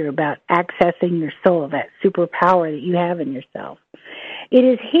earlier, about accessing your soul, that superpower that you have in yourself. It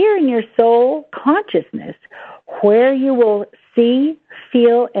is here in your soul consciousness where you will see,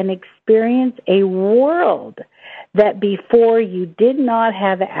 feel, and experience a world that before you did not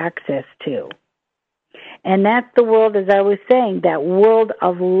have access to. And that's the world, as I was saying, that world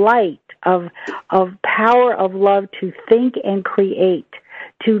of light, of power of love to think and create,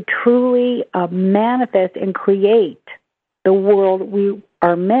 to truly manifest and create the world we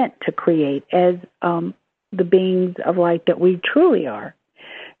are meant to create as the beings of light that we truly are.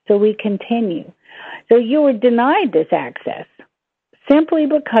 So we continue. So you were denied this access simply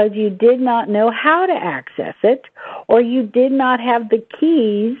because you did not know how to access it, or you did not have the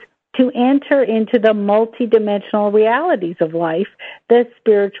keys to enter into the multidimensional realities of life, the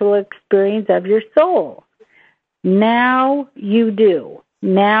spiritual experience of your soul. Now you do.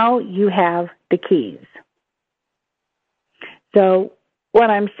 Now you have the keys. So what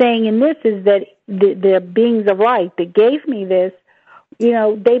I'm saying in this is that the beings of light that gave me this,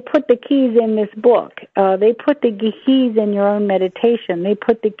 they put the keys in this book. They put the keys in your own meditation. They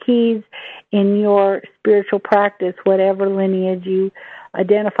put the keys in your spiritual practice, whatever lineage you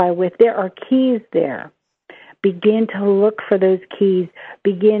identify with. There are keys there. Begin to look for those keys.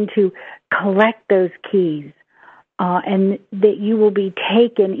 Begin to collect those keys. And that you will be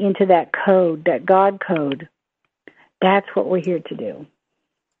taken into that code, that God code. That's what we're here to do.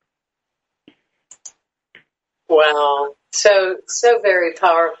 Wow. So very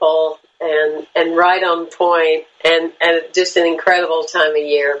powerful and right on point, and just an incredible time of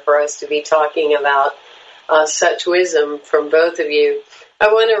year for us to be talking about such wisdom from both of you. I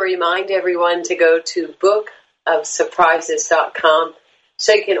want to remind everyone to go to bookofsurprises.com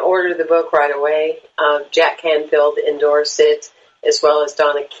so you can order the book right away. Jack Canfield endorsed it, as well as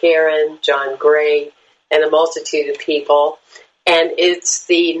Donna Karen, John Gray, and a multitude of people. And it's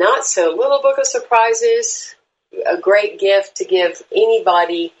the not-so-little book of surprises, a great gift to give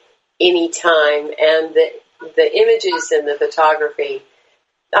anybody, anytime. And the images and the photography,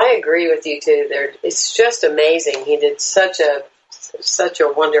 I agree with you, too. It's just amazing. He did such a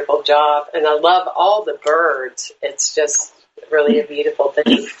wonderful job. And I love all the birds. It's just really a beautiful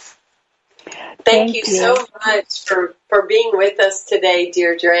thing. Thank you so much for being with us today,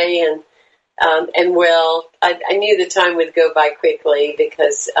 Deirdre and Will. I knew the time would go by quickly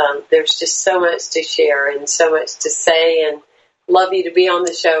because there's just so much to share and so much to say, and love you to be on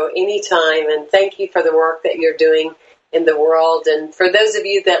the show anytime. And thank you for the work that you're doing in the world. And for those of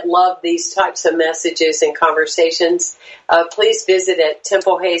you that love these types of messages and conversations, please visit at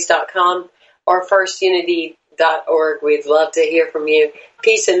templehayes.com or firstunity.org. We'd love to hear from you.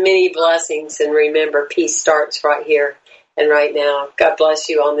 Peace and many blessings. And remember, peace starts right here and right now. God bless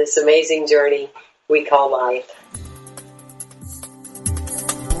you on this amazing journey we call life.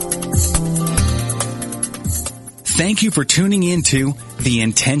 Thank you for tuning into The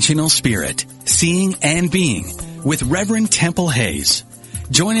Intentional Spirit, Seeing and Being with Reverend Temple Hayes.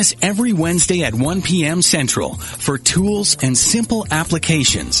 Join us every Wednesday at 1 p.m. Central for tools and simple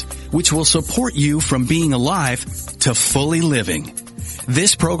applications which will support you from being alive to fully living.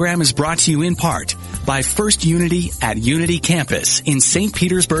 This program is brought to you in part by First Unity at Unity Campus in St.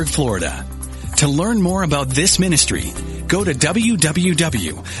 Petersburg, Florida. To learn more about this ministry, go to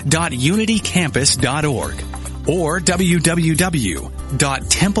www.unitycampus.org or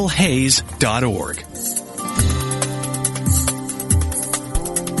www.templehayes.org.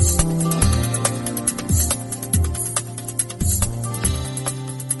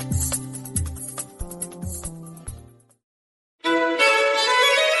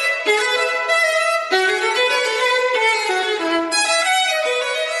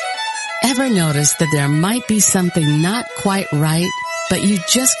 Ever notice that there might be something not quite right, but you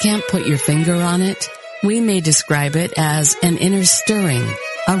just can't put your finger on it? We may describe it as an inner stirring,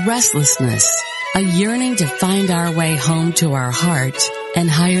 a restlessness, a yearning to find our way home to our heart and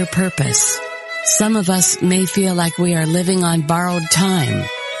higher purpose. Some of us may feel like we are living on borrowed time,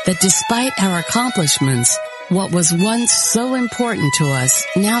 that despite our accomplishments, what was once so important to us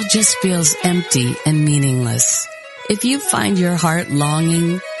now just feels empty and meaningless. If you find your heart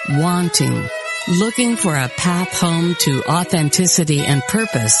longing, wanting, looking for a path home to authenticity and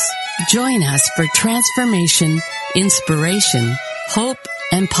purpose, join us for transformation, inspiration, hope,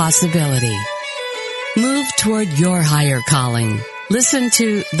 and possibility. Move toward your higher calling. Listen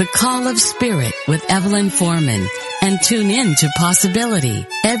to The Call of Spirit with Evelyn Foreman and tune in to Possibility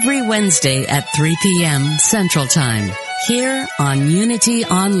every Wednesday at 3 p.m. Central Time here on Unity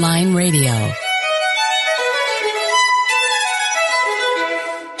Online Radio.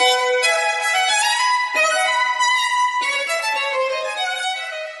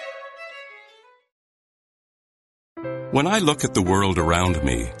 When I look at the world around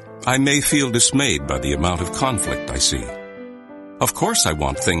me, I may feel dismayed by the amount of conflict I see. Of course I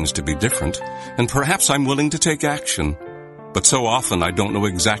want things to be different, and perhaps I'm willing to take action, but so often I don't know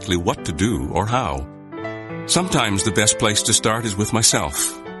exactly what to do or how. Sometimes the best place to start is with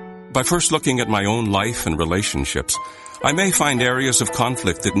myself. By first looking at my own life and relationships, I may find areas of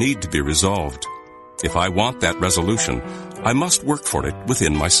conflict that need to be resolved. If I want that resolution, I must work for it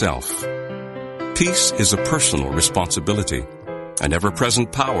within myself. Peace is a personal responsibility, an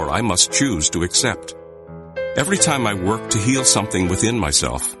ever-present power I must choose to accept. Every time I work to heal something within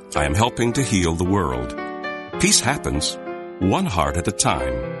myself, I am helping to heal the world. Peace happens, one heart at a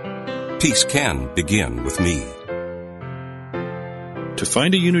time. Peace can begin with me. To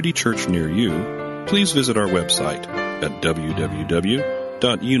find a Unity Church near you, please visit our website at www.unity.org.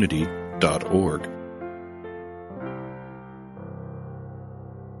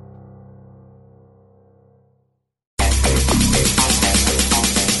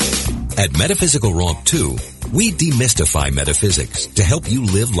 At Metaphysical Romp 2, we demystify metaphysics to help you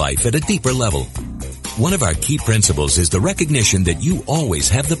live life at a deeper level. One of our key principles is the recognition that you always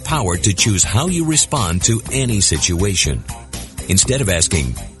have the power to choose how you respond to any situation. Instead of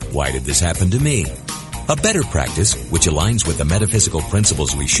asking, why did this happen to me? A better practice, which aligns with the metaphysical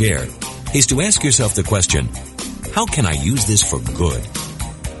principles we share, is to ask yourself the question, how can I use this for good?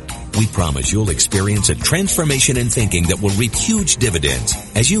 We promise you'll experience a transformation in thinking that will reap huge dividends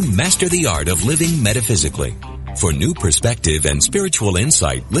as you master the art of living metaphysically. For new perspective and spiritual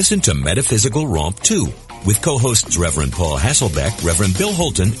insight, listen to Metaphysical Romp 2, with co-hosts Reverend Paul Hasselbeck, Reverend Bill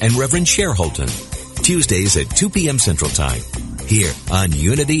Holton, and Reverend Cher Holton. Tuesdays at 2 p.m. Central Time, here on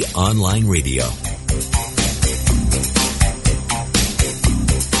Unity Online Radio.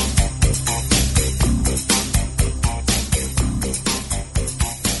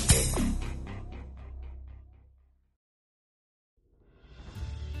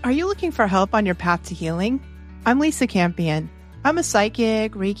 Are you looking for help on your path to healing? I'm Lisa Campion. I'm a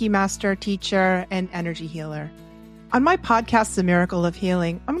psychic, Reiki master, teacher, and energy healer. On my podcast, The Miracle of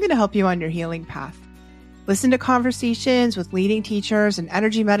Healing, I'm going to help you on your healing path. Listen to conversations with leading teachers in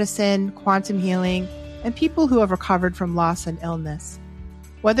energy medicine, quantum healing, and people who have recovered from loss and illness.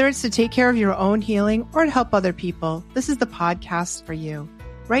 Whether it's to take care of your own healing or to help other people, this is the podcast for you,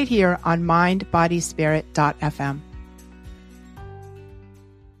 right here on mindbodyspirit.fm.